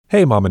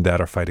Hey, Mom and Dad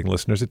Are Fighting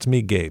listeners, it's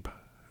me, Gabe.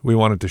 We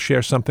wanted to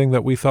share something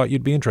that we thought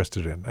you'd be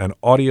interested in, an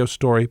audio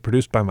story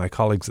produced by my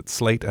colleagues at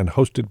Slate and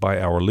hosted by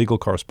our legal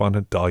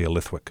correspondent, Dahlia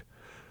Lithwick.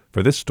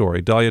 For this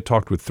story, Dahlia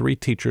talked with 3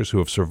 teachers who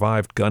have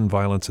survived gun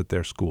violence at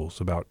their schools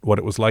about what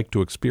it was like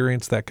to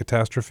experience that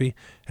catastrophe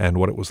and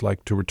what it was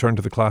like to return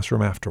to the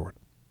classroom afterward.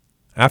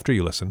 After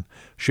you listen,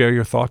 share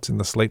your thoughts in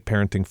the Slate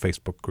Parenting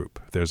Facebook group.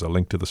 There's a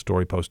link to the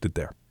story posted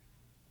there.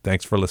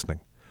 Thanks for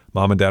listening.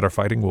 Mom and Dad Are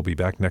Fighting will be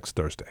back next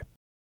Thursday.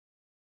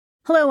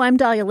 Hello, I'm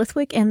Dahlia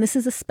Lithwick, and this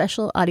is a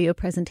special audio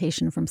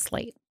presentation from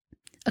Slate.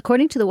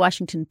 According to the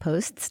Washington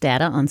Post's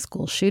data on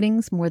school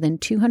shootings, more than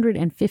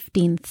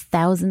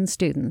 215,000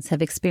 students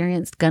have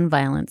experienced gun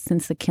violence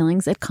since the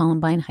killings at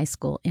Columbine High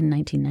School in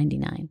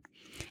 1999.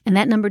 And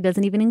that number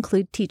doesn't even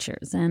include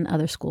teachers and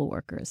other school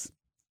workers.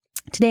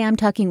 Today, I'm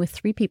talking with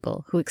 3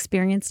 people who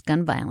experienced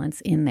gun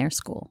violence in their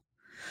school.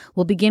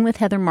 We'll begin with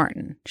Heather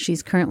Martin.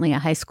 She's currently a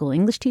high school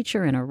English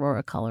teacher in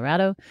Aurora,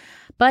 Colorado.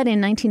 But in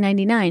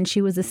 1999,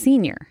 she was a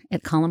senior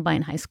at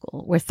Columbine High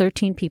School, where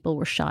 13 people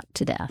were shot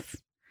to death.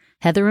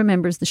 Heather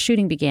remembers the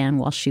shooting began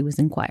while she was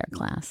in choir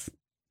class.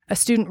 A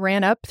student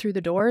ran up through the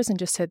doors and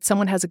just said,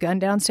 "Someone has a gun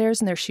downstairs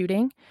and they're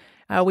shooting."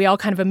 We all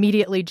kind of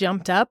immediately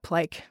jumped up,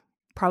 like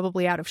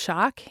probably out of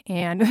shock.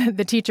 And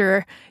the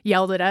teacher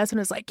yelled at us and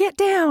was like, "Get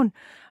down."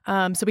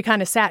 So we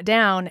kind of sat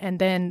down, and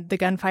then the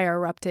gunfire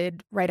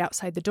erupted right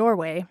outside the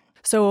doorway.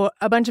 So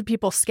a bunch of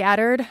people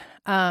scattered.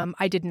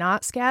 I did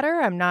not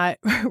scatter. I'm not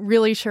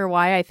really sure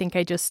why. I think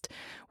I just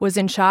was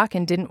in shock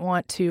and didn't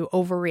want to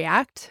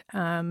overreact.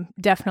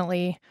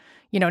 Definitely,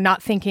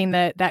 not thinking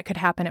that that could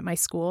happen at my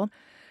school.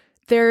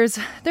 There's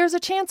a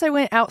chance I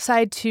went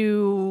outside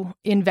to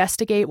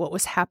investigate what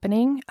was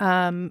happening.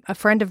 A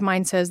friend of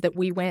mine says that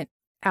we went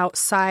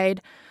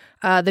outside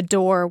the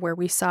door where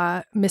we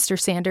saw Mr.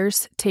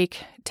 Sanders take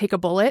a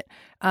bullet.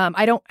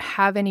 I don't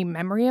have any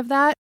memory of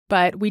that,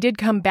 but we did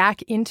come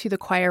back into the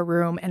choir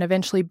room and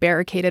eventually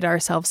barricaded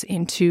ourselves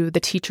into the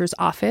teacher's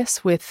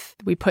office. We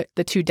put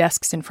the 2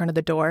 desks in front of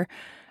the door.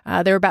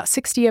 There were about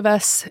 60 of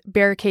us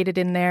barricaded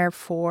in there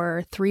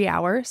for 3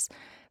 hours.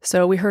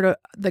 So we heard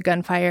the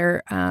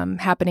gunfire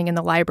happening in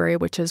the library,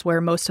 which is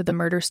where most of the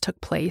murders took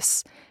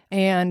place.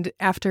 And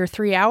after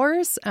 3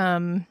 hours,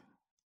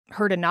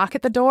 heard a knock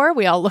at the door.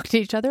 We all looked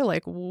at each other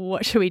like,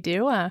 what should we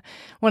do?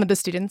 One of the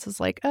students was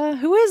like,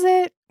 who is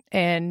it?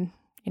 And,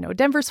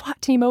 Denver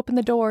SWAT team opened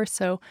the door.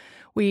 So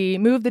we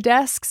moved the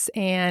desks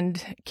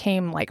and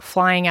came like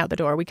flying out the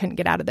door. We couldn't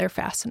get out of there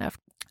fast enough.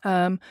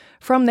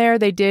 From there,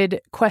 they did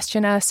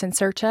question us and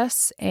search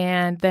us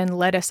and then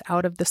led us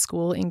out of the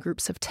school in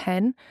groups of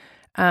 10.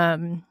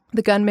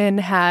 The gunmen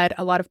had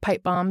a lot of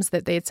pipe bombs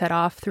that they had set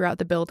off throughout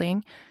the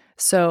building.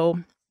 So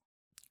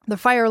the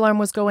fire alarm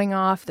was going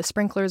off, the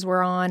sprinklers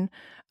were on.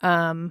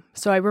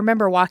 So I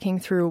remember walking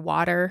through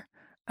water.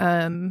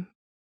 And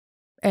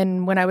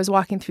when I was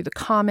walking through the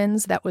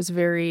commons, that was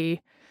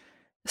very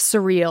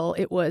surreal.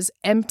 It was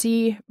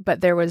empty,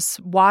 but there was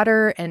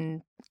water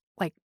and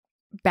like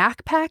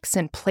backpacks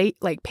and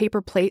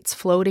paper plates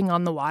floating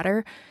on the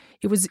water.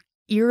 It was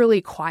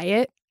eerily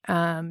quiet.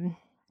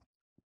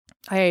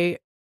 I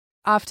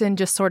often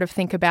just sort of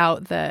think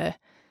about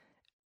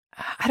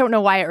I don't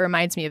know why it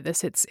reminds me of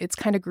this. It's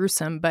kind of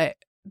gruesome, but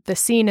the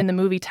scene in the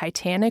movie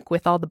Titanic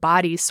with all the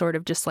bodies sort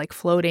of just like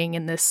floating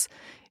in this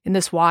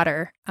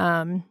water.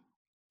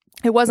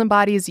 It wasn't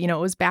bodies, it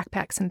was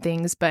backpacks and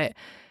things, but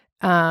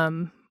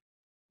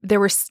there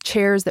were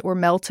chairs that were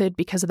melted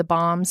because of the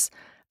bombs.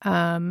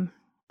 And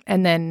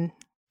then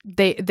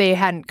they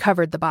hadn't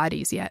covered the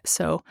bodies yet.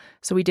 So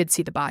we did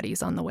see the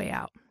bodies on the way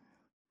out.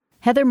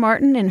 Heather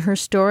Martin and her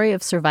story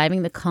of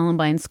surviving the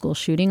Columbine school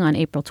shooting on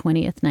April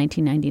 20th,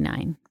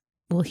 1999.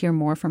 We'll hear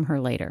more from her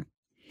later.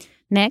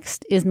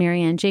 Next is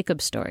Marianne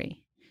Jacobs'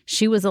 story.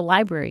 She was a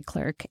library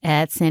clerk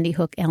at Sandy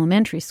Hook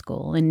Elementary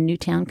School in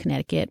Newtown,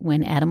 Connecticut,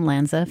 when Adam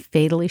Lanza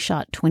fatally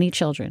shot 20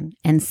 children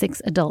and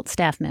 6 adult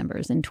staff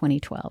members in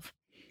 2012.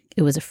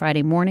 It was a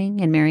Friday morning,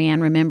 and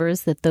Marianne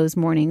remembers that those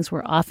mornings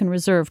were often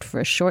reserved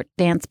for short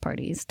dance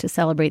parties to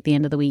celebrate the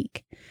end of the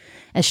week.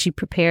 As she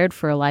prepared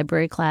for a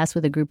library class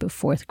with a group of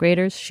 4th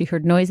graders, she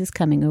heard noises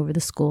coming over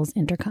the school's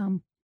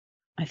intercom.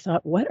 I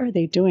thought, what are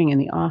they doing in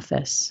the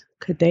office?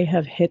 Could they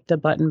have hit the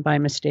button by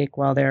mistake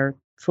while they're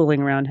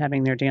fooling around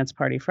having their dance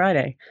party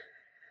Friday?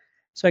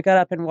 So I got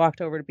up and walked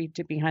over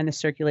to behind the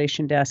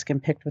circulation desk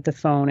and picked up the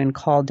phone and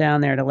called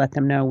down there to let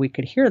them know we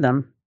could hear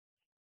them.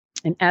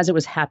 And as it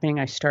was happening,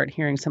 I start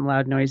hearing some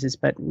loud noises,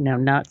 but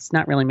it's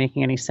not really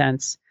making any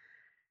sense.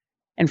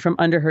 And from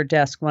under her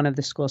desk, one of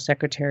the school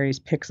secretaries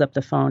picks up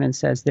the phone and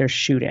says, "They're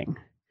shooting."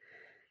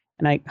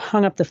 And I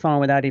hung up the phone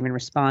without even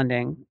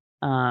responding,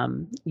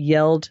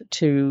 yelled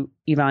to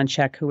Yvonne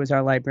Check, who was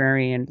our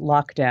librarian,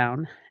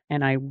 lockdown.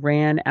 And I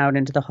ran out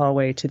into the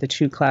hallway to the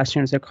 2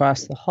 classrooms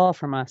across the hall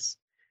from us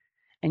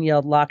and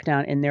yelled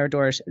lockdown in their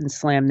doors and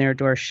slammed their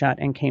doors shut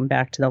and came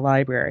back to the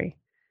library.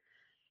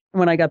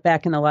 When I got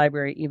back in the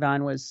library,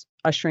 Yvonne was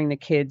ushering the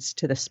kids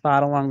to the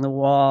spot along the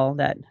wall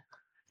that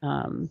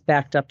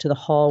backed up to the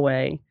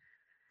hallway.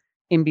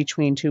 in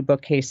between two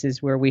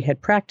bookcases where we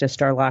had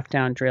practiced our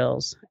lockdown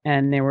drills.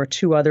 And there were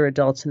two other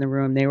adults in the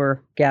room. They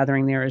were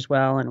gathering there as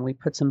well. And we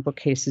put some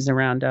bookcases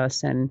around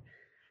us and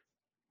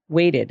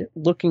waited,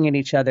 looking at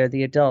each other,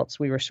 the adults.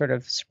 We were sort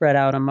of spread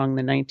out among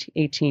the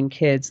 18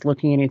 kids,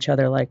 looking at each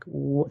other like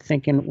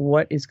thinking,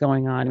 what is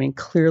going on? I mean,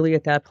 clearly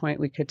at that point,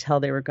 we could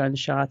tell they were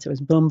gunshots. It was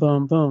boom,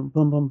 boom, boom,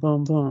 boom, boom,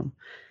 boom, boom.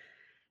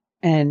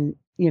 And,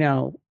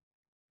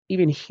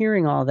 even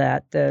hearing all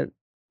that, the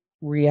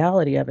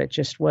reality of it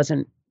just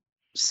wasn't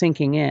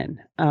sinking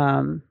in.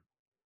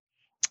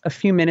 A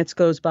few minutes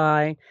goes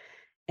by,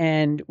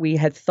 and we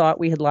had thought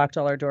we had locked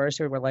all our doors.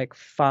 There were like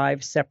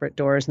 5 separate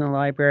doors in the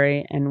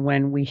library. And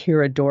when we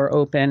hear a door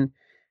open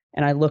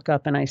and I look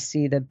up and I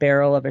see the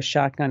barrel of a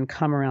shotgun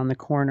come around the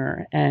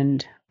corner,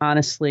 and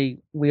honestly,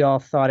 we all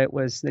thought it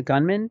was the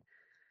gunman,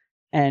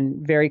 and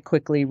very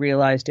quickly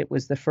realized it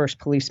was the first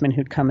policeman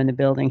who'd come in the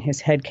building.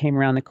 His head came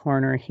around the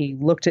corner. He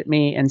looked at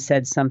me and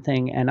said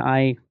something, and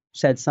I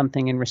said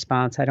something in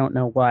response. I don't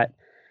know what.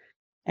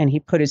 And he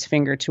put his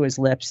finger to his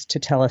lips to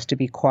tell us to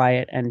be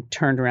quiet and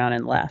turned around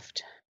and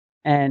left.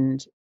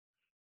 And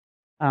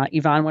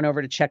Yvonne went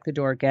over to check the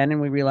door again, and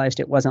we realized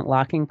it wasn't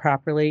locking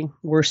properly.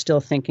 We're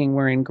still thinking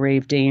we're in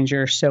grave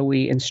danger, so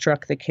we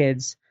instruct the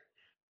kids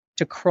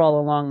to crawl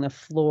along the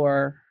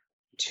floor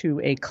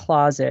to a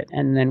closet,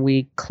 and then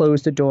we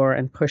closed the door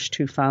and pushed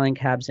 2 filing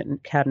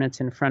cabinets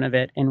in front of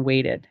it and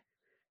waited.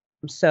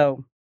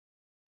 So,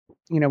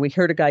 we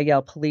heard a guy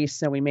yell police,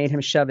 so we made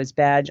him shove his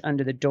badge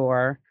under the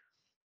door.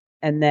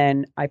 And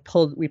then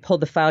we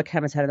pulled the file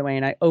cabinets out of the way,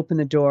 and I opened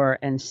the door,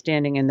 and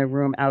standing in the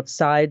room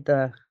outside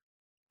the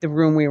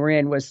room we were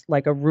in was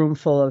like a room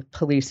full of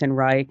police in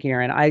riot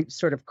gear. And I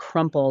sort of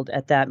crumpled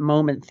at that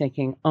moment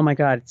thinking, oh my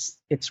God,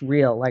 it's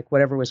real. Like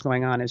whatever was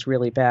going on is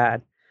really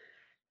bad.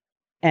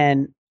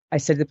 And I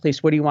said to the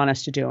police, what do you want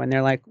us to do? And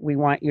they're like, we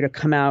want you to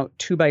come out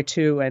 2 by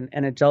 2, and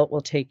an adult will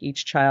take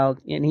each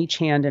child in each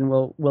hand, and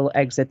we'll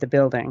exit the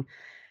building.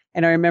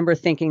 And I remember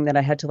thinking that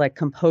I had to like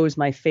compose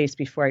my face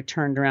before I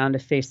turned around to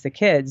face the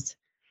kids.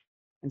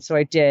 And so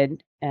I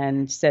did,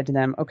 and said to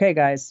them, okay,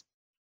 guys,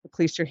 the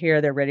police are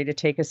here. They're ready to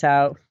take us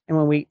out. And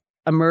when we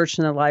emerged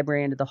from the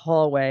library into the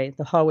hallway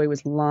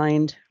was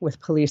lined with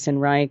police in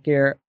riot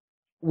gear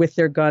with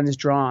their guns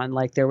drawn,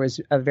 like there was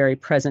a very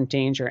present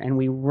danger. And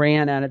we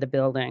ran out of the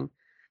building.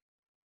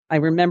 I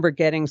remember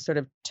getting sort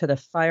of to the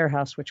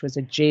firehouse, which was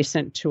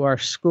adjacent to our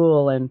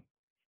school, and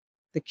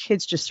the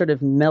kids just sort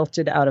of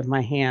melted out of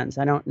my hands.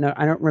 I don't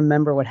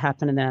remember what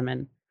happened to them.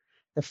 And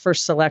the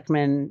first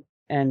selectman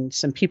and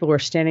some people were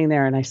standing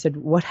there, and I said,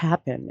 what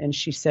happened? And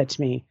she said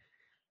to me,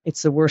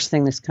 it's the worst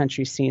thing this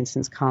country's seen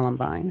since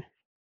Columbine.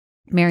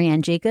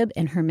 Marianne Jacob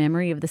and her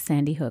memory of the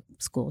Sandy Hook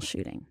school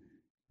shooting.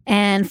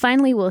 And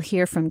finally, we'll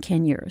hear from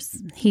Ken Ures.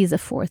 He's a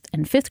 4th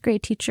and 5th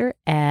grade teacher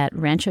at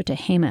Rancho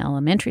Tehama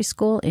Elementary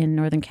School in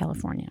Northern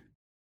California.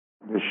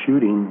 The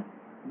shooting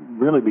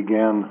really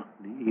began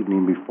the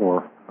evening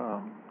before.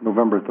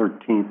 November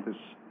 13th, this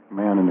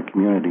man in the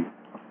community,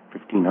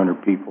 1,500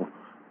 people,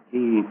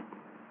 he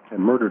had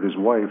murdered his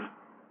wife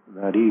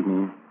that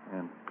evening,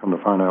 and come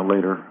to find out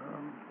later,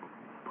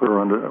 put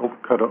her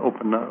cut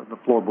open the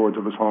floorboards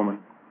of his home and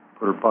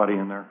put her body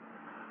in there.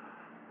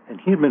 And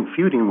he had been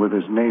feuding with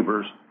his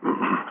neighbors.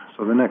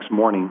 So the next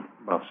morning,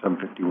 about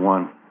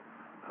 7:51,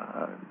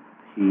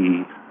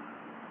 he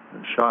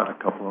shot a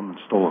couple of them and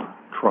stole a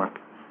truck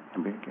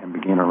and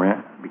began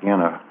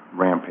a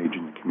rampage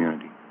in the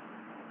community.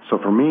 So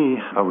for me,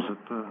 I was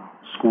at the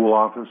school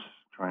office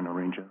trying to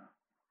arrange a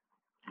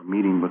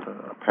meeting with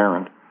a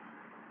parent,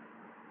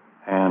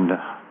 and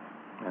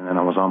then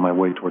I was on my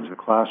way towards the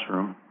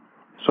classroom.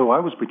 So I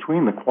was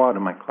between the quad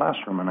and my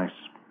classroom, and I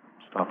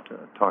stopped to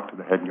talk to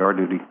the head yard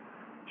duty.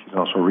 She's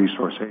also a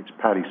resource aide,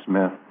 Patty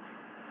Smith.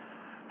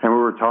 And we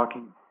were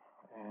talking,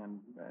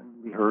 and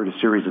we heard a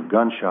series of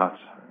gunshots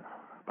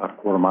about a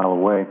quarter mile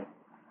away,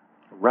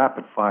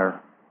 rapid fire.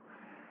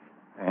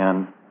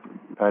 And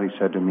Patty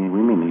said to me,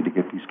 we may need to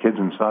get these kids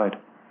inside.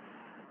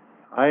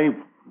 I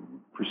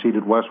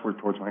proceeded westward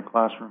towards my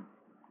classroom.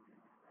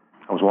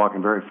 I was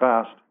walking very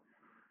fast.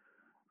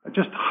 I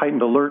just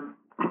heightened alert,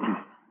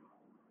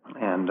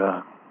 and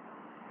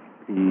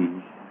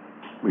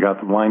we got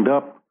them lined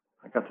up.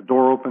 I got the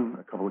door open.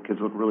 A couple of kids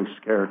looked really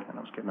scared, and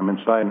I was getting them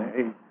inside. And,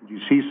 hey, did you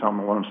see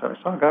something? One of them said,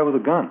 I saw a guy with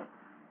a gun.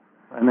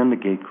 And then the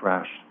gate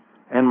crashed.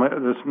 And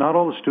not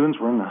all the students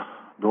were in the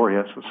door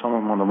yet, so some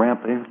of them on the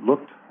ramp, they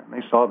looked, and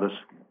they saw this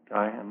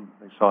guy, and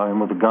they saw him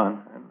with a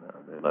gun, and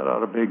they let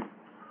out a big,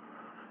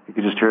 you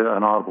could just hear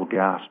an audible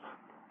gasp.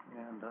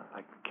 And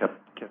I kept,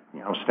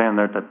 I was standing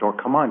there at that door,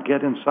 come on,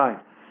 get inside.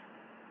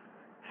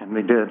 And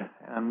they did.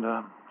 And,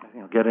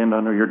 get in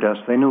under your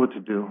desk. They knew what to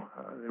do.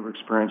 They were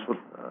experienced with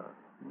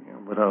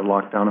a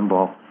lockdown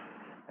involved.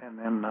 And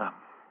then I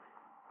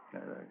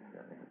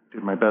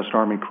did my best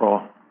army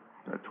crawl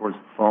towards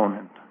the phone,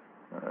 and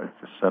I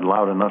just said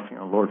loud enough,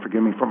 Lord,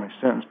 forgive me for my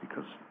sins,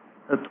 because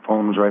the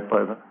phone was right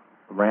by the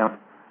ramp.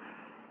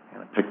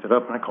 And I picked it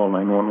up, and I called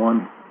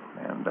 911,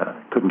 and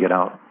couldn't get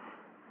out.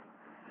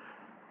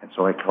 And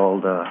so I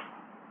called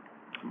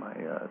my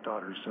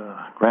daughter's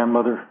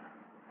grandmother,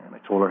 and I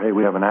told her, hey,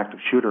 we have an active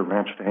shooter,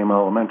 Rancho Tehama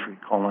Elementary,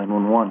 call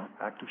 911.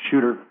 Active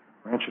shooter,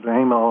 Rancho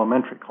Tehama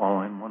Elementary, call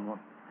 911.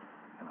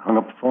 And I hung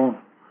up the phone,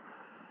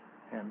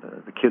 and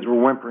the kids were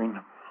whimpering,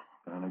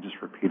 and I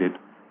just repeated,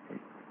 hey,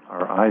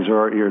 our eyes are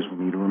our ears,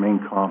 we need to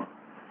remain calm.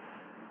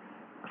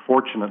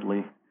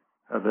 Fortunately,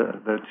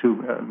 the two,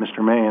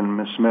 Mr. May and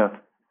Ms. Smith,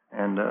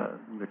 and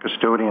the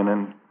custodian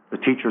and the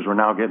teachers were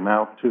now getting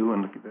out too,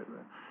 and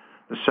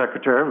the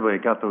secretary, everybody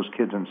got those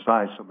kids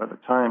inside. So by the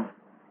time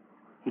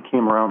he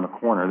came around the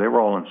corner, they were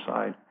all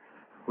inside,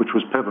 which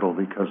was pivotal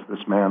because this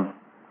man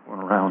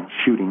went around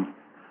shooting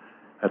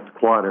at the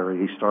quad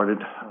area. He started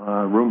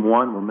room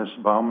 1 where Miss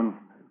Bauman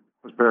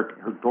was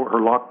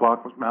her lock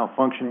block was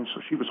malfunctioning,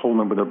 so she was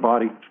holding it with her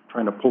body,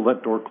 trying to pull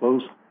that door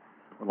closed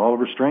with all of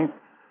her strength.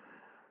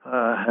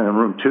 And in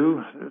room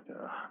 2,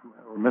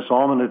 where Miss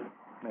Allman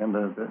and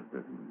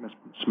Miss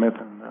Smith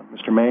and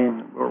Mr.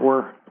 Maine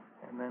were,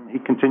 and then he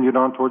continued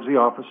on towards the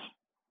office.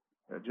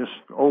 It just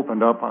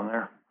opened up on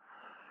there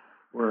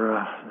where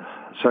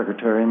the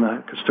secretary and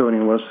the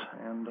custodian was,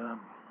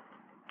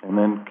 and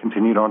then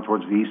continued on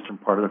towards the eastern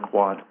part of the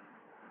quad.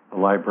 The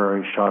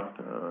library shot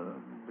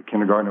the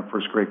kindergarten and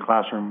first grade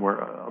classroom where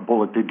a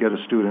bullet did get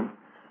a student,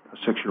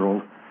 a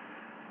 6-year-old.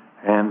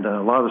 And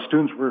a lot of the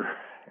students were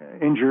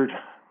injured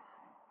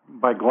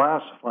by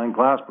flying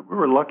glass, but we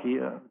were lucky.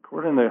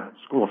 According to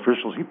school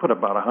officials, he put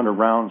about 100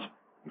 rounds.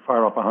 He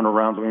fired off 100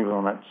 rounds when he was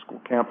on that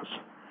school campus.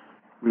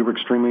 We were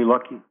extremely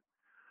lucky.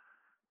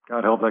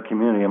 God help that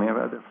community. I mean,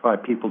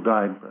 5 people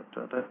died,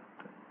 but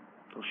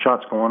those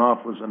shots going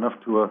off was enough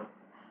to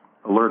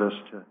alert us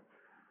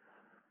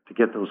to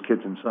get those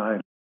kids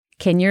inside.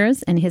 Ken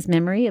Ures and his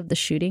memory of the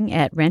shooting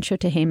at Rancho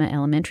Tehama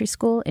Elementary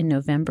School in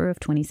November of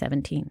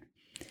 2017.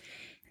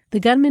 The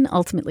gunman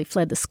ultimately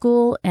fled the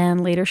school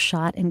and later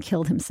shot and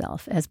killed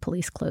himself as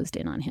police closed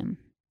in on him.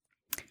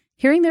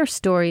 Hearing their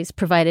stories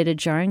provided a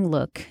jarring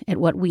look at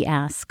what we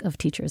ask of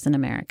teachers in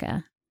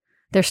America.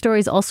 Their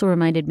stories also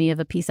reminded me of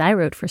a piece I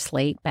wrote for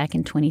Slate back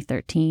in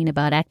 2013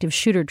 about active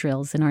shooter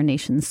drills in our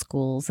nation's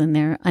schools and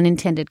their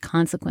unintended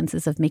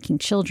consequences of making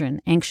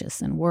children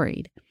anxious and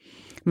worried.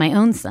 My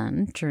own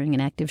son, during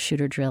an active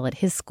shooter drill at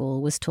his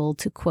school, was told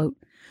to, quote,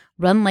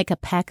 run like a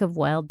pack of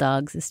wild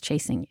dogs is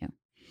chasing you.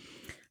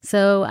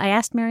 So I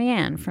asked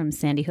Marianne from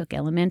Sandy Hook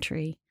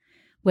Elementary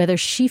whether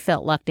she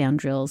felt lockdown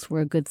drills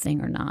were a good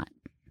thing or not.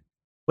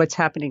 What's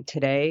happening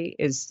today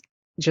is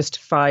just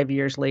 5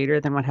 years later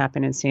than what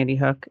happened in Sandy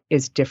Hook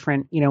is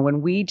different. You know,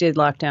 when we did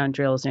lockdown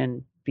drills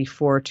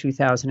before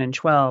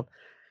 2012,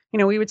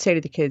 we would say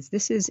to the kids,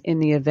 this is in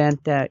the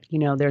event that,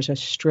 there's a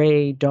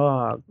stray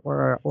dog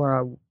or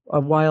a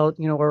wild,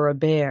 or a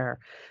bear.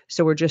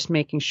 So we're just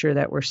making sure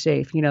that we're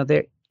safe.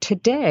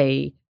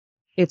 Today,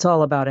 it's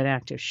all about an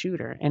active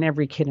shooter, and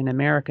every kid in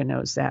America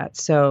knows that.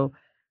 So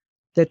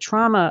the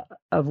trauma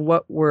of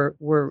what we're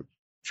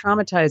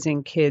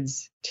traumatizing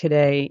kids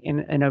today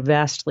in a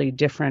vastly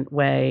different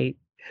way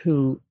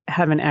who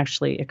haven't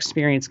actually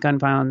experienced gun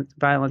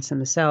violence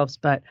themselves,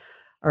 but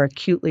are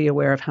acutely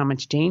aware of how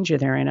much danger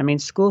they're in. I mean,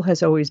 school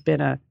has always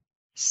been a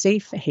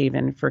safe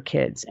haven for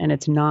kids, and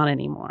it's not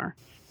anymore.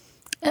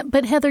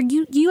 But Heather,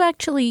 you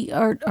actually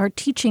are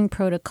teaching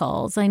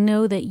protocols. I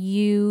know that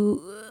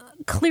you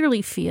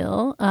clearly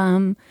feel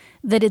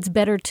that it's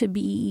better to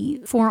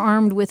be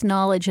forearmed with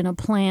knowledge and a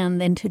plan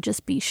than to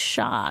just be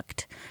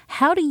shocked.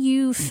 How do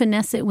you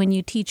finesse it when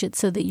you teach it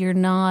so that you're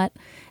not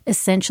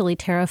essentially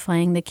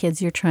terrifying the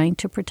kids you're trying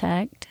to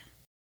protect?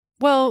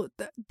 Well,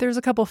 there's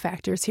a couple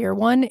factors here.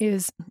 One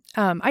is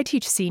I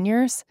teach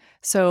seniors,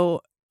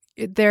 so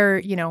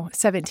they're,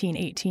 17,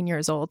 18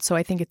 years old. So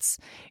I think it's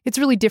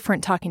really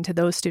different talking to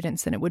those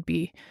students than it would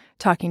be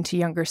talking to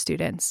younger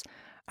students.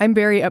 I'm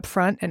very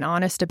upfront and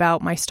honest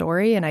about my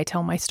story, and I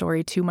tell my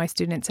story to my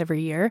students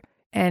every year.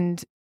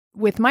 And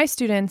with my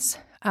students,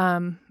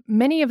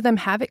 many of them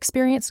have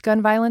experienced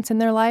gun violence in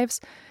their lives.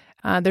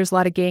 There's a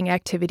lot of gang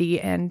activity,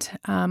 and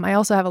I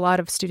also have a lot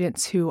of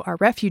students who are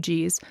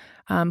refugees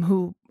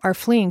who are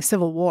fleeing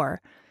civil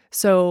war.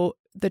 So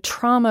the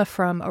trauma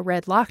from a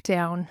red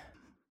lockdown,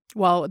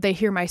 well, they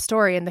hear my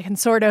story and they can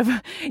sort of,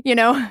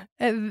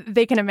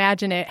 they can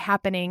imagine it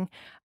happening.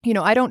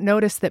 I don't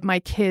notice that my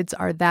kids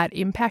are that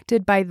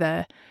impacted by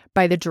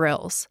the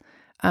drills.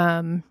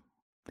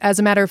 As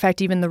a matter of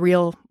fact, even the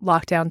real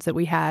lockdowns that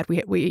we had,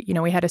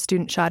 we had a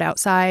student shot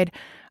outside,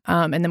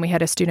 and then we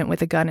had a student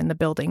with a gun in the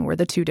building were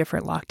the two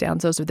different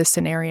lockdowns. Those are the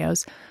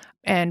scenarios.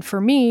 And for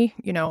me,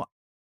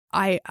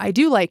 I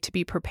do like to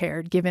be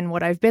prepared given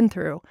what I've been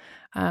through.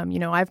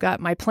 I've got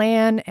my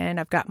plan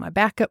and I've got my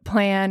backup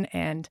plan,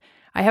 and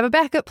I have a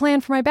backup plan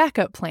for my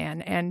backup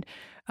plan. And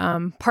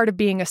part of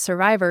being a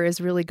survivor is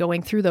really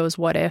going through those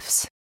what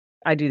ifs.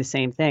 I do the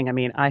same thing. I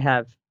mean, I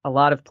have a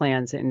lot of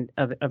plans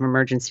of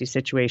emergency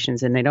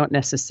situations, and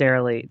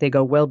they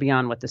go well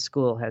beyond what the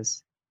school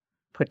has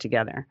put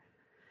together,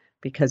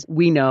 because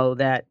we know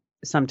that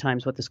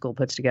sometimes what the school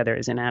puts together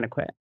is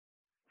inadequate.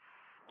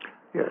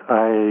 Yeah,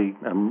 I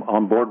am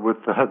on board with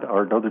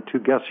our other two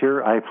guests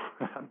here. I'm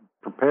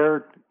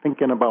prepared,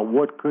 thinking about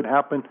what could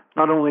happen,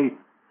 not only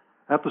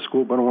at the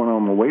school, but when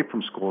I'm away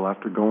from school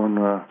after going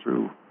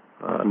through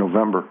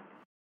November.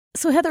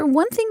 So, Heather,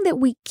 one thing that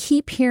we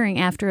keep hearing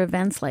after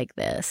events like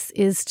this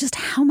is just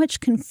how much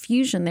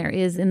confusion there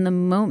is in the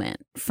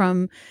moment,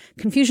 from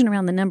confusion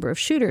around the number of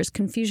shooters,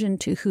 confusion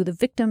to who the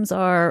victims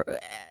are,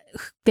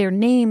 their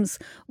names,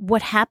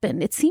 what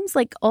happened. It seems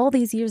like all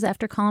these years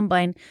after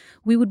Columbine,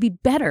 we would be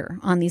better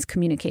on these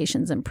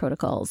communications and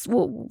protocols.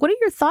 Well, what are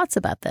your thoughts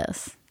about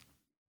this?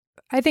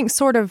 I think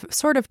sort of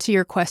to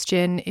your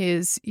question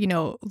is,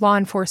 law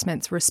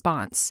enforcement's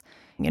response.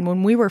 And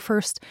when we were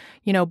first,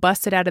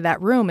 busted out of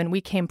that room and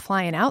we came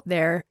flying out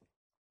there,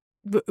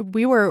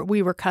 we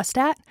were cussed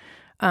at.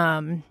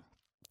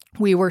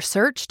 We were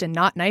searched, and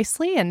not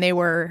nicely, and they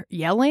were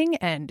yelling,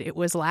 and it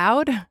was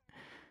loud.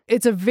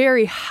 It's a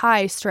very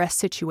high stress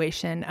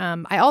situation.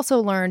 I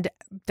also learned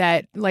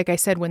that, like I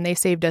said, when they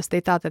saved us, they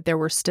thought that there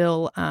were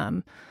still,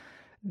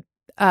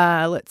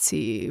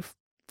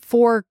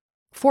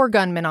 four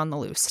gunmen on the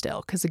loose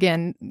still. Because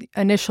again,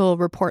 initial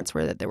reports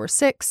were that there were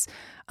 6.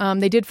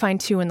 They did find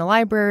 2 in the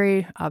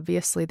library.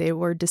 Obviously, they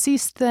were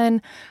deceased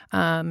then.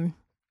 The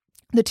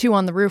 2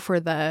 on the roof were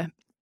the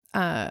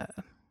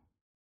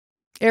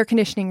air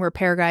conditioning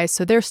repair guys.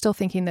 So they're still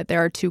thinking that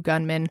there are 2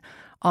 gunmen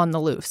on the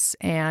loose.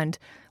 And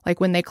like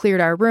when they cleared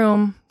our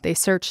room, they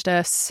searched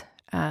us.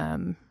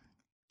 And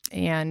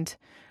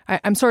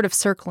I'm sort of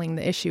circling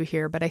the issue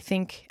here, but I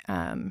think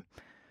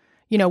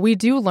we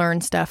do learn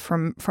stuff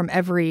from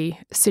every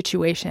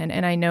situation.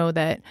 And I know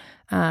that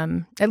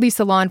at least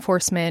the law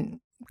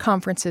enforcement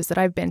conferences that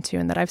I've been to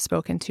and that I've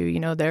spoken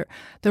to, they're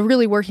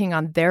really working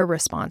on their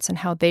response and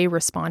how they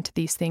respond to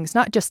these things,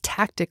 not just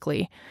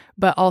tactically,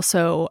 but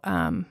also,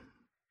 how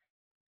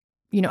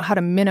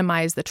to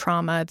minimize the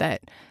trauma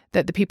that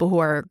the people who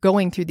are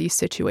going through these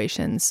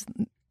situations,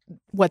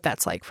 what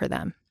that's like for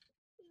them.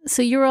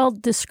 So you're all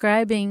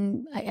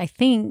describing, I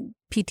think,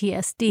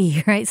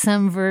 PTSD, right?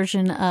 Some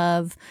version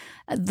of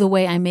the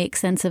way I make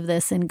sense of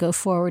this and go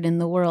forward in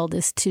the world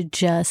is to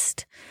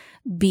just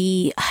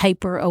be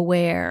hyper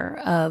aware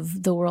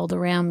of the world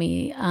around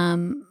me.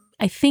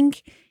 I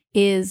think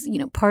is,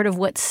 part of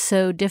what's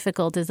so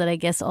difficult is that I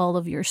guess all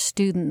of your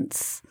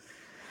students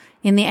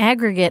in the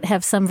aggregate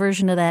have some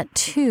version of that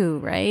too,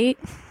 right?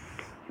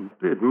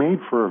 It made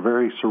for a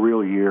very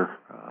surreal year.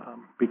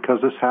 Because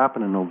this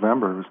happened in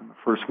November, it was in the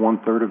first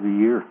 1/3 of the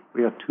year.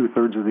 We had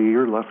 2/3 of the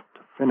year left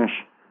to finish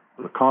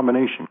with a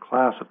combination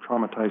class of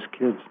traumatized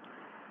kids.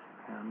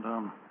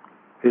 And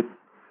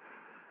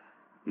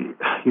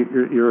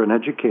you're an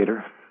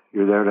educator.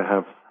 You're there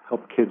to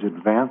help kids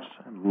advance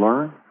and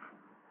learn,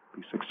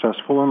 be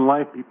successful in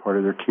life, be part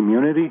of their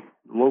community,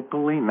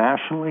 locally,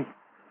 nationally.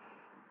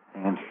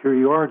 And here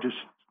you are, just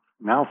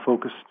now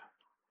focused,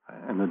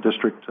 and the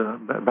district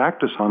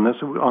backed us on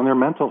this, on their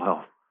mental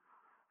health.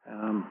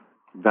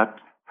 That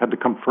had to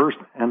come first,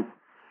 and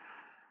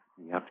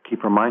you have to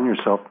keep reminding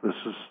yourself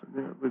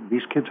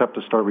these kids have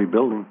to start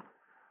rebuilding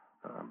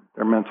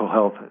their mental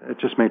health. It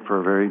just made for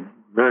a very,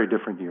 very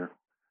different year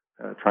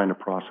trying to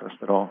process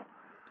it all.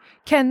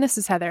 Ken, this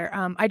is Heather.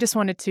 I just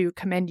wanted to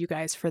commend you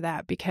guys for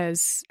that,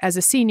 because as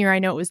a senior, I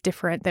know it was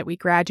different that we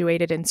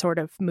graduated and sort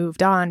of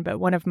moved on, but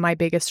one of my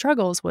biggest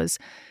struggles was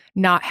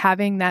not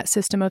having that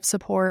system of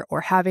support or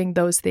having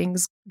those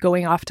things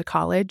going off to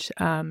college.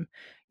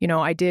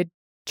 I did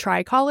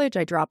try college.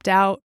 I dropped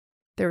out.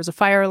 There was a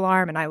fire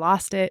alarm and I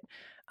lost it.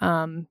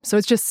 So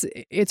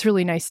it's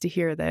really nice to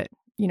hear that,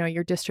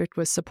 your district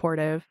was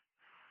supportive.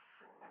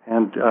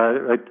 And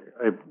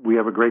we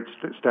have a great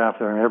staff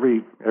there.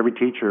 Every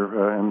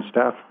teacher and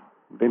staff,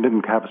 they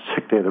didn't have a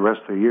sick day the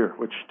rest of the year,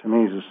 which to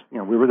me is,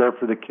 we were there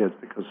for the kids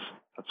because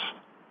that's,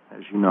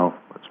 as you know,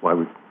 that's why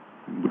we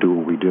do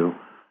what we do.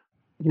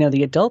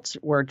 The adults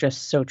were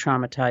just so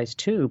traumatized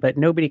too, but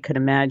nobody could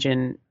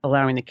imagine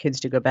allowing the kids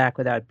to go back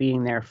without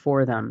being there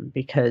for them,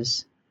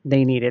 because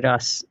they needed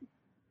us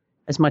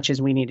as much as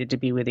we needed to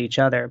be with each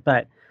other.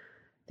 But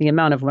the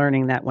amount of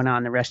learning that went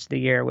on the rest of the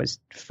year was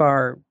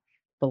far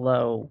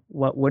below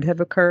what would have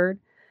occurred.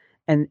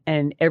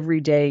 And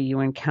every day you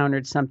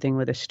encountered something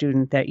with a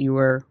student that you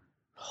were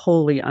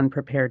wholly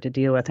unprepared to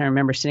deal with. I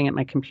remember sitting at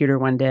my computer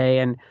one day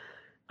and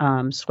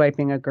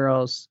swiping a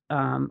girl's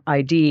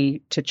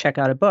ID to check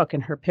out a book,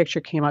 and her picture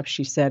came up.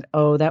 She said,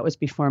 "Oh, that was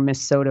before Miss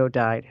Soto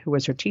died, who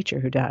was her teacher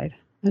who died."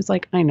 I was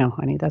like, "I know,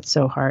 honey, that's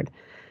so hard."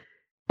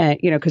 And,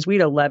 because we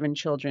had 11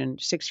 children,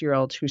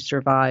 6-year-olds who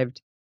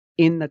survived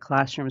in the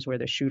classrooms where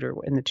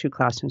in the 2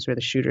 classrooms where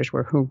the shooters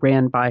were, who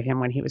ran by him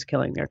when he was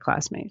killing their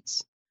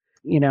classmates.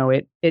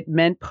 It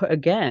meant,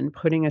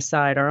 putting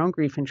aside our own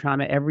grief and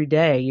trauma every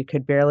day. You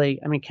could barely,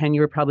 Ken,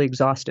 you were probably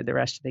exhausted the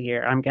rest of the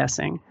year, I'm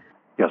guessing.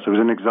 Yes, it was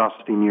an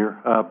exhausting year,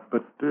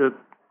 but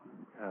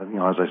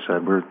as I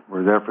said,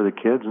 we're there for the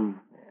kids,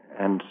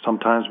 and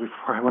sometimes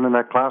before I went in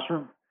that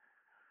classroom,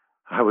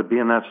 I would be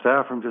in that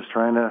staff room just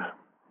trying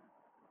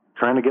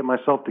to get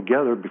myself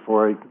together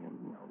before I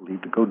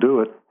leave to go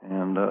do it,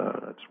 and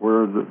that's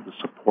where the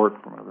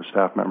support from other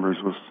staff members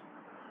was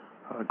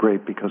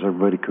great, because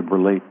everybody could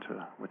relate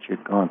to what you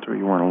had gone through.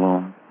 You weren't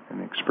alone in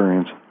the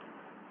experience.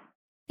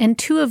 And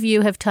two of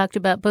you have talked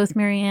about, both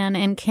Marianne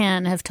and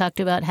Ken have talked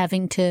about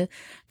having to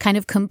kind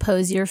of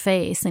compose your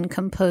face and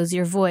compose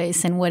your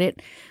voice and what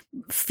it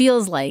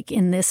feels like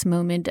in this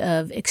moment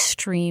of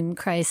extreme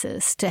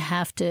crisis to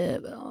have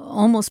to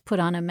almost put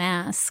on a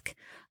mask.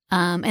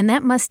 And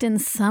that must in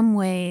some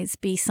ways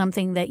be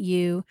something that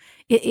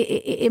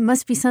it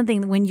must be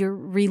something when you're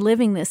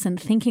reliving this and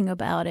thinking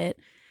about it,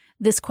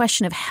 this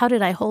question of how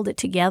did I hold it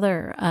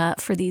together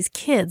for these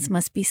kids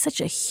must be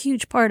such a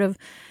huge part of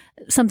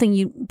something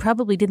you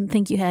probably didn't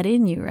think you had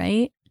in you,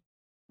 right?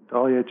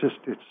 Dahlia,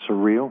 it's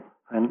surreal.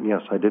 And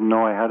yes, I didn't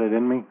know I had it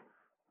in me.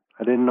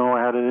 I didn't know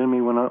I had it in me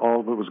when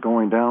all of it was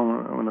going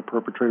down, when the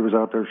perpetrator was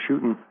out there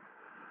shooting.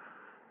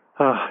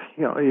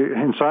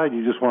 Inside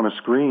you just want to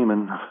scream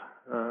and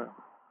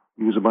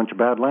use a bunch of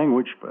bad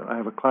language, but I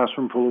have a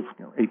classroom full of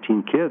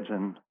 18 kids,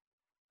 and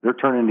they're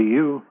turning to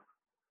you,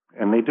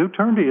 and they do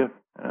turn to you.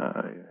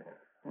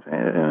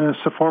 It's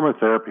a form of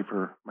therapy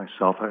for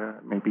myself.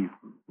 Maybe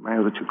my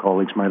other two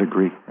colleagues might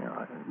agree.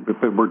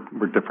 But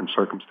we're different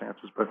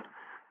circumstances, but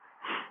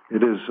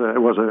it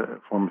was a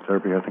form of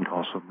therapy. I think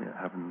also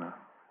having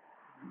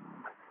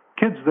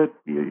kids that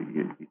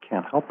you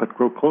can't help but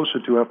grow closer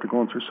to after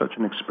going through such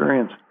an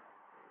experience.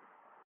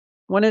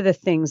 One of the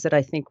things that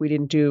I think we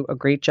didn't do a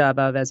great job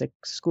of as a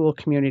school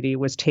community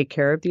was take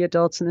care of the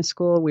adults in the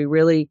school.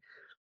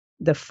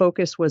 The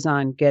focus was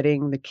on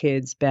getting the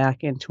kids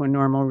back into a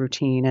normal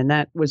routine. And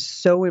that was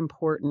so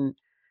important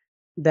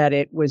that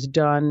it was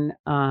done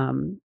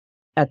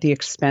at the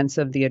expense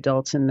of the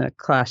adults in the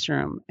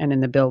classroom and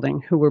in the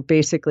building, who were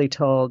basically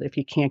told, if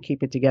you can't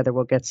keep it together,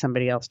 we'll get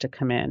somebody else to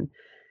come in.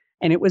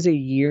 And it was a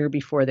year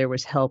before there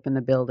was help in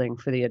the building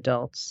for the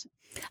adults.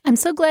 I'm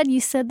so glad you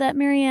said that,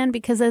 Marianne,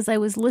 because as I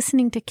was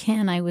listening to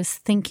Ken, I was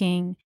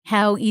thinking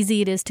how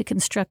easy it is to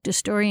construct a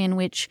story in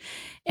which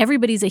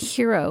everybody's a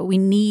hero. We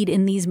need,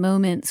 in these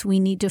moments, we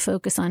need to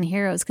focus on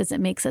heroes because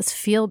it makes us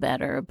feel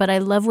better. But I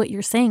love what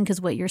you're saying,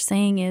 because what you're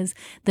saying is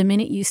the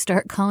minute you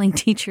start calling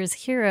teachers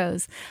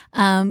heroes,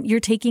 you're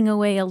taking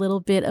away a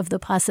little bit of the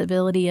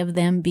possibility of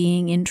them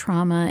being in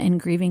trauma and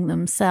grieving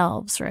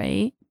themselves,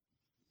 right?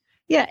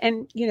 Yeah.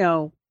 And,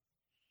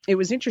 it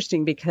was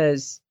interesting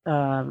because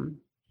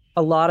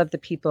a lot of the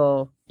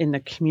people in the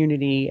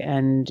community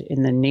and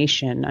in the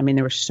nation, I mean,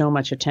 there was so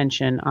much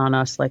attention on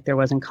us like there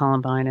was in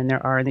Columbine and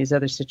there are in these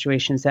other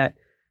situations that,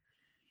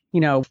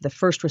 the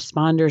first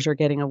responders are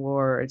getting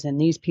awards and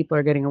these people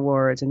are getting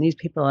awards and these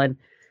people, and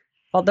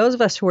all those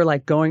of us who were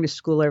like going to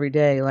school every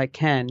day, like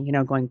Ken,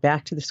 going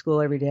back to the school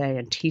every day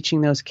and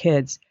teaching those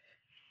kids,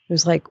 it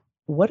was like,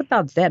 what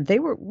about them? They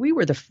were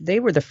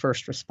the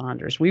first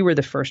responders. We were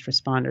the first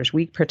responders.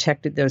 We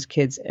protected those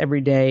kids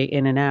every day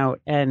in and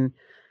out. And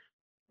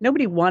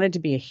nobody wanted to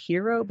be a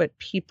hero, but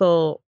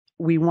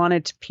we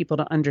wanted people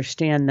to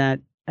understand that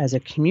as a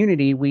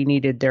community, we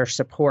needed their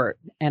support.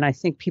 And I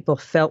think people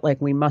felt like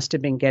we must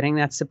have been getting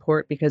that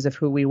support because of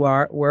who we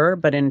were,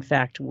 but in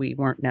fact, we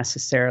weren't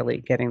necessarily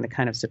getting the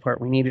kind of support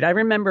we needed. I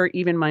remember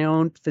even my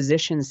own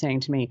physician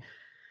saying to me,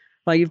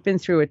 well, you've been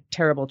through a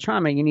terrible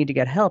trauma, you need to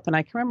get help. And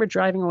I can remember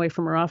driving away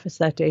from her office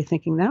that day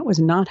thinking that was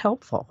not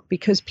helpful,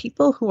 because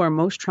people who are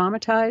most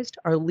traumatized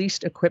are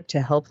least equipped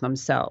to help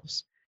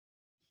themselves.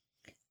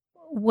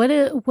 What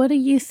do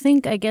you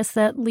think? I guess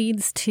that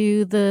leads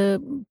to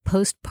the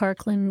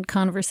post-Parkland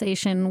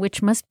conversation,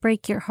 which must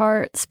break your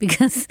hearts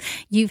because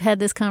you've had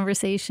this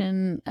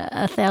conversation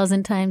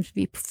 1,000 times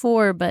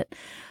before, but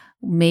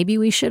maybe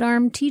we should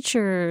arm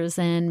teachers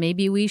and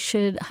maybe we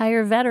should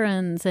hire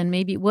veterans and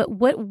maybe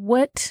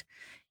what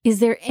is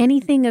there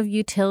anything of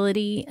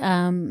utility?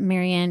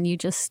 Marianne, you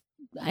just,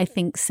 I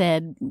think,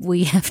 said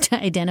we have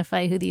to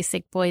identify who these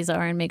sick boys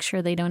are and make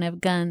sure they don't have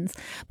guns.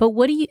 But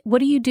what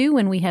do you do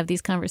when we have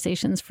these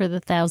conversations for the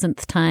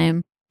 1,000th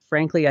time?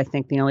 Frankly, I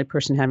think the only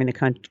person having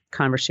the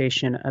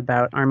conversation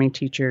about arming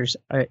teachers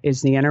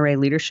is the NRA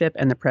leadership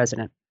and the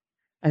president.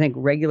 I think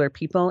regular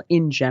people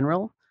in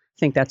general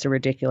think that's a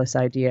ridiculous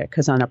idea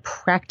because on a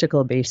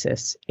practical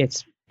basis,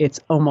 it's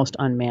almost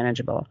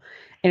unmanageable.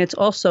 And it's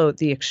also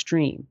the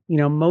extreme.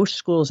 Most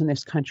schools in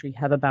this country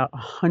have about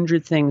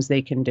 100 things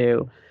they can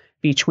do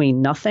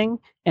between nothing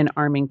and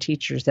arming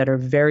teachers that are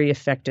very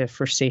effective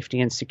for safety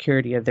and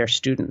security of their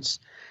students.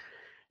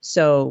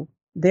 So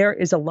there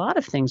is a lot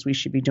of things we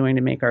should be doing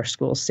to make our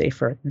schools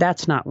safer.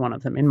 That's not one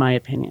of them, in my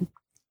opinion.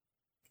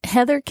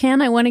 Heather,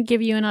 Ken, I want to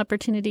give you an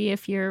opportunity,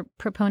 if you're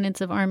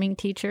proponents of arming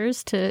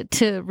teachers,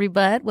 to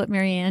rebut what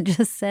Marianne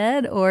just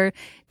said, or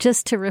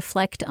just to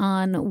reflect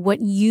on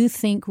what you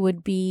think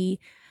would be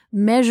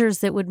measures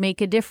that would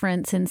make a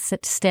difference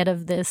instead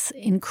of this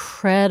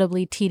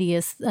incredibly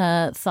tedious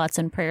thoughts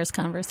and prayers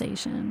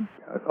conversation.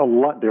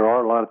 There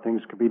are a lot of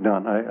things that could be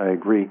done. I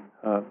agree.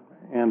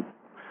 And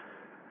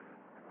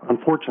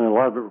unfortunately, a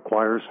lot of it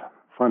requires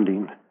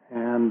funding.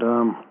 And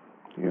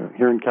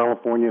here in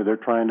California, they're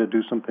trying to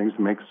do some things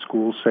to make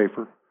schools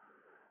safer.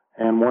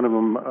 And one of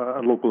them,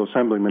 a local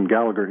assemblyman,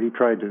 Gallagher, he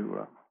tried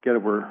to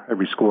get where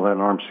every school had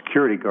an armed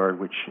security guard,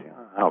 which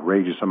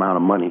outrageous amount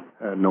of money.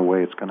 No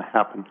way it's going to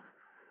happen.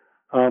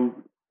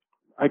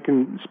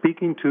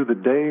 Speaking to the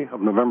day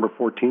of November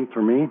 14th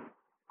for me,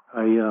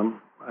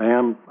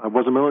 I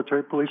was a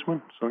military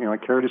policeman, so, I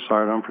carried a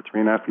sidearm for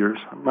 3.5 years.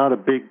 I'm not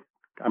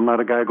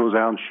a guy who goes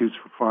out and shoots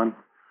for fun.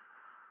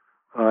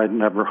 I'd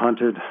never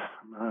hunted.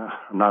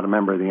 I'm not a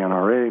member of the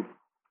NRA.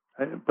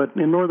 But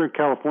in Northern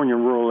California,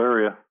 rural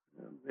area,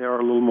 they are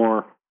a little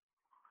more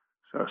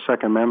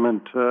Second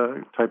Amendment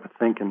type of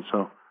thinking.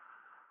 So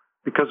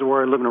because of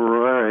where I live in a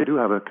rural area, I do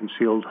have a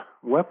concealed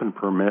weapon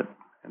permit.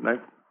 And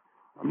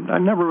I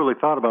never really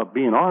thought about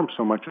being armed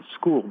so much at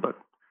school. But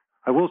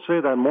I will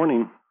say that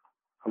morning,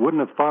 I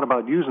wouldn't have thought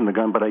about using the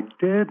gun, but I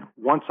did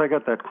once I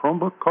got that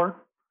Chromebook card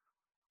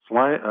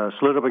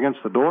slid up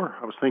against the door.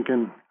 I was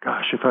thinking,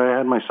 gosh, if I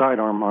had my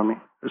sidearm on me,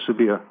 this would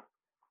be a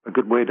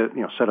good way to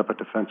set up a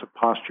defensive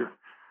posture.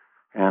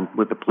 And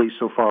with the police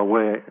so far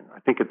away, I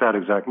think at that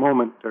exact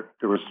moment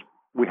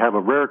we have a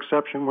rare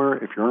exception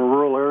where if you're in a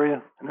rural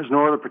area and there's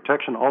no other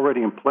protection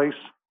already in place,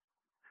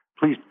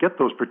 please get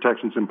those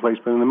protections in place.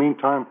 But in the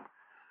meantime,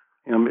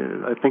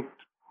 I think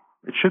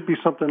it should be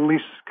something at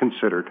least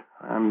considered.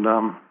 And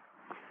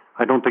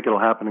I don't think it'll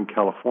happen in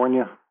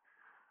California.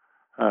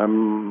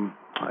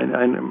 I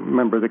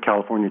remember the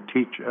California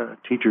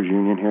Teachers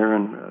Union here,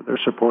 and they're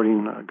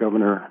supporting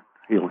Governor.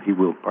 He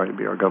will probably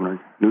be our Governor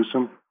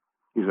Newsom.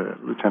 He's a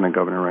lieutenant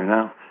governor right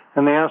now.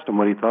 And they asked him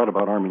what he thought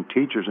about arming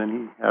teachers, and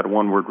he had a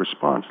one-word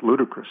response: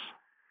 ludicrous.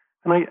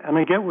 And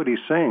I get what he's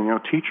saying.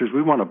 Teachers,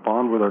 we want to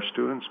bond with our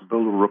students,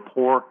 build a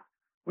rapport.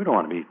 We don't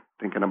want to be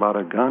thinking about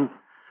a gun.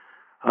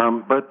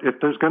 But if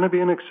there's going to be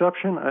an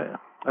exception,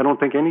 I don't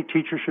think any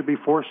teacher should be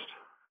forced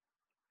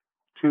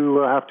to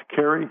have to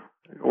carry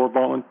or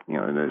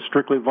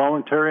strictly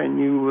voluntary, and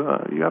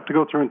you have to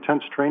go through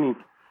intense training.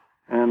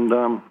 And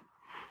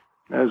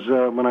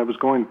when I was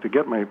going to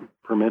get my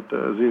permit,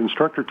 the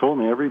instructor told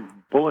me every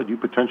bullet you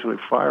potentially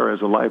fire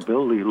has a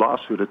liability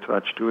lawsuit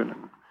attached to it.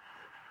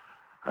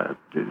 And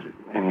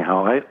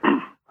anyhow,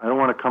 I don't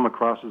want to come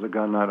across as a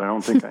gun nut. I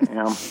don't think I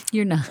am.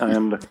 You're not.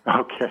 And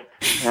okay,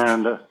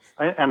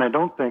 and I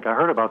don't think I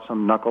heard about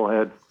some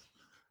knucklehead.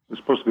 It was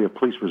supposed to be a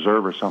police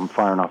reserve or something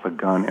firing off a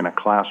gun in a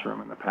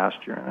classroom in the past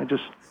year. And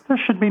there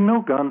should be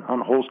no gun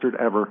unholstered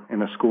ever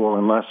in a school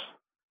unless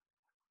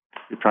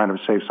you're trying to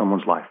save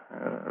someone's life.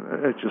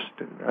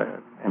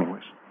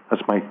 Anyways,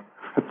 that's my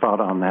thought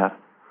on that.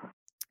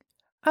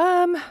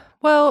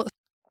 Well,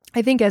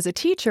 I think as a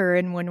teacher,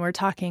 and when we're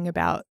talking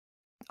about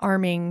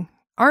arming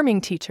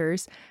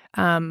teachers,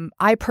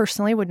 I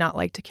personally would not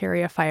like to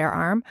carry a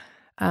firearm,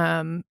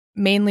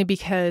 mainly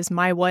because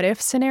my what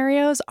if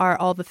scenarios are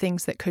all the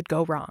things that could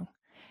go wrong.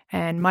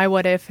 And my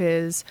what if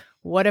is,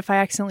 what if I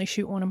accidentally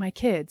shoot one of my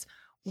kids?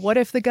 What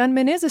if the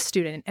gunman is a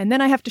student and then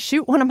I have to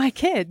shoot one of my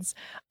kids?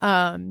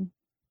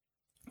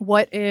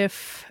 What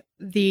if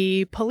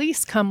the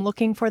police come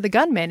looking for the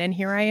gunman and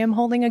here I am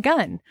holding a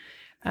gun?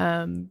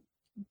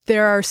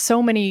 There are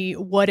so many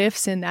what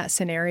ifs in that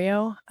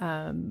scenario.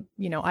 I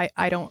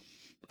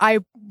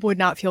would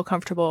not feel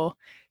comfortable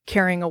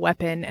carrying a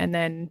weapon. And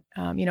then,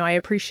 I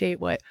appreciate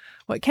what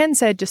Ken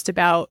said just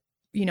about,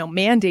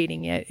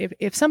 mandating it.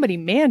 If somebody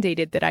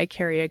mandated that I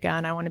carry a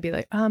gun, I want to be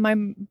like,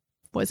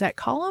 was that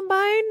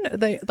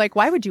Columbine?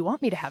 Why would you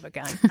want me to have a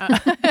gun?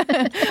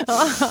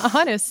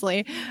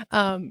 Honestly,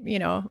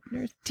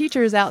 there's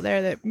teachers out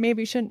there that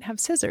maybe shouldn't have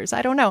scissors.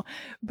 I don't know,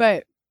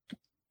 but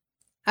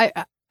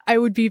I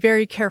would be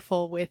very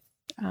careful with,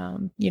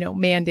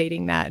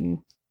 mandating that and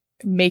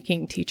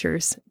making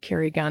teachers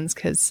carry guns.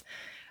 Cause,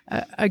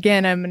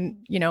 again, I'm,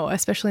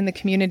 especially in the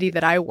community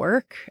that I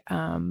work,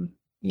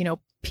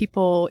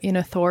 people in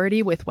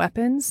authority with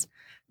weapons,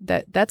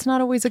 that's not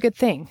always a good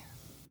thing.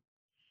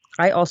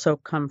 I also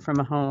come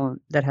from a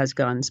home that has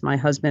guns. My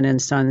husband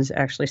and sons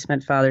actually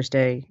spent Father's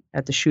Day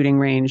at the shooting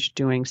range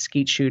doing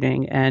skeet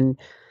shooting. And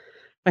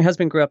my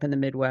husband grew up in the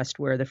Midwest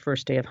where the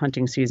first day of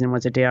hunting season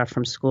was a day off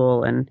from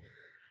school. And,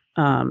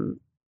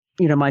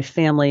 my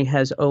family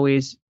has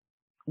always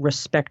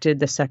respected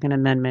the Second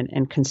Amendment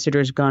and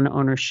considers gun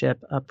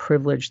ownership a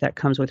privilege that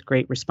comes with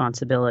great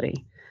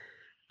responsibility.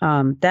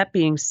 That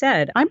being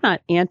said, I'm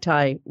not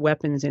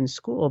anti-weapons in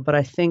school, but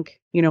I think,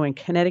 in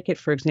Connecticut,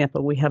 for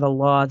example, we have a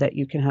law that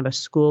you can have a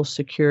school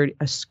security,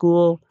 it's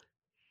called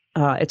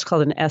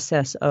an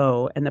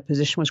SSO, and the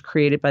position was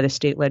created by the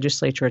state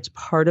legislature. It's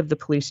part of the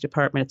police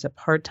department. It's a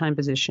part-time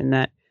position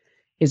that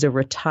is a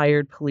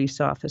retired police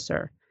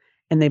officer,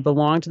 and they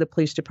belong to the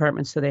police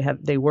department. So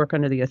they work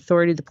under the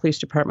authority of the police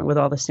department with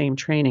all the same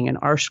training, and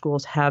our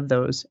schools have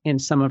those in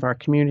some of our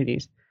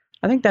communities.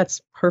 I think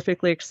that's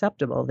perfectly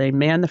acceptable. They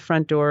man the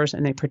front doors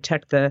and they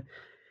protect the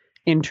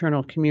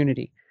internal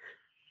community.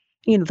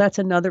 That's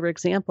another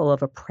example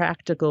of a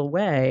practical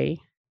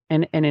way.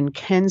 And in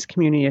Ken's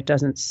community, it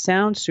doesn't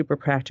sound super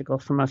practical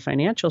from a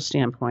financial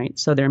standpoint.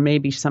 So there may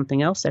be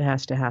something else that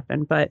has to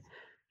happen. But,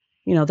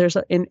 there's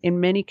in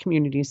many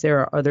communities, there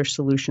are other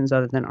solutions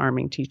other than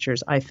arming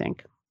teachers, I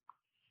think.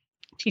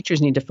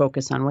 Teachers need to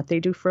focus on what they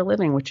do for a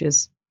living, which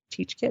is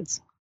teach kids.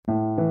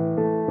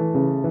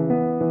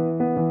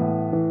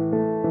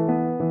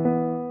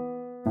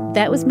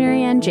 That was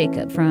Marianne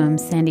Jacob from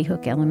Sandy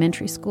Hook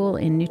Elementary School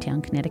in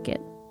Newtown, Connecticut.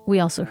 We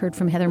also heard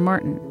from Heather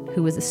Martin,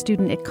 who was a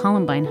student at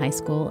Columbine High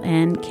School,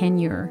 and Ken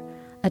Ure,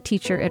 a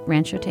teacher at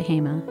Rancho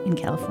Tehama in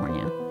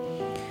California.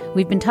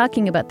 We've been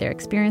talking about their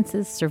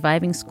experiences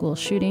surviving school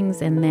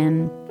shootings and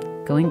then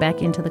going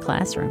back into the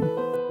classroom.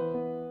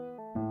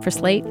 For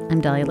Slate, I'm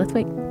Dahlia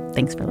Lithwick.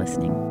 Thanks for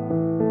listening.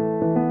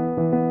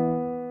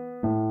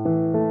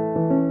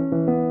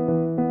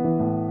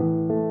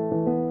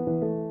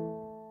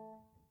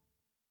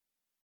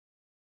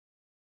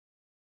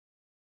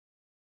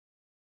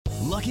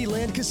 Lucky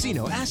Land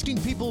Casino,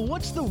 asking people,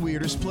 what's the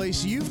weirdest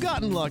place you've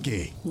gotten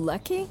lucky?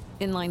 Lucky?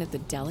 In line at the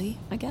deli,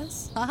 I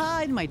guess?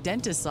 Aha, in my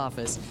dentist's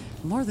office.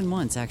 More than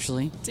once,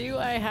 actually. Do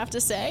I have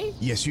to say?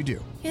 Yes, you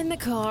do. In the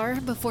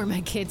car before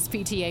my kids'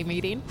 PTA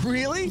meeting.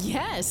 Really?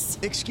 Yes.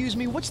 Excuse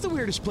me, what's the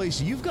weirdest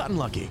place you've gotten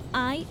lucky?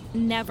 I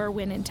never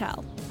win and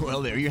tell.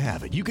 Well, there you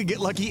have it. You can get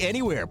lucky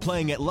anywhere,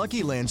 playing at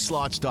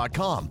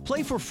LuckyLandSlots.com.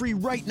 Play for free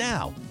right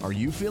now. Are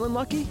you feeling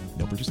lucky?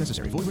 No purchase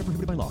necessary. Void where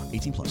prohibited by law.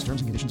 18+.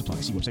 Terms and conditions apply.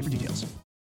 See website for details.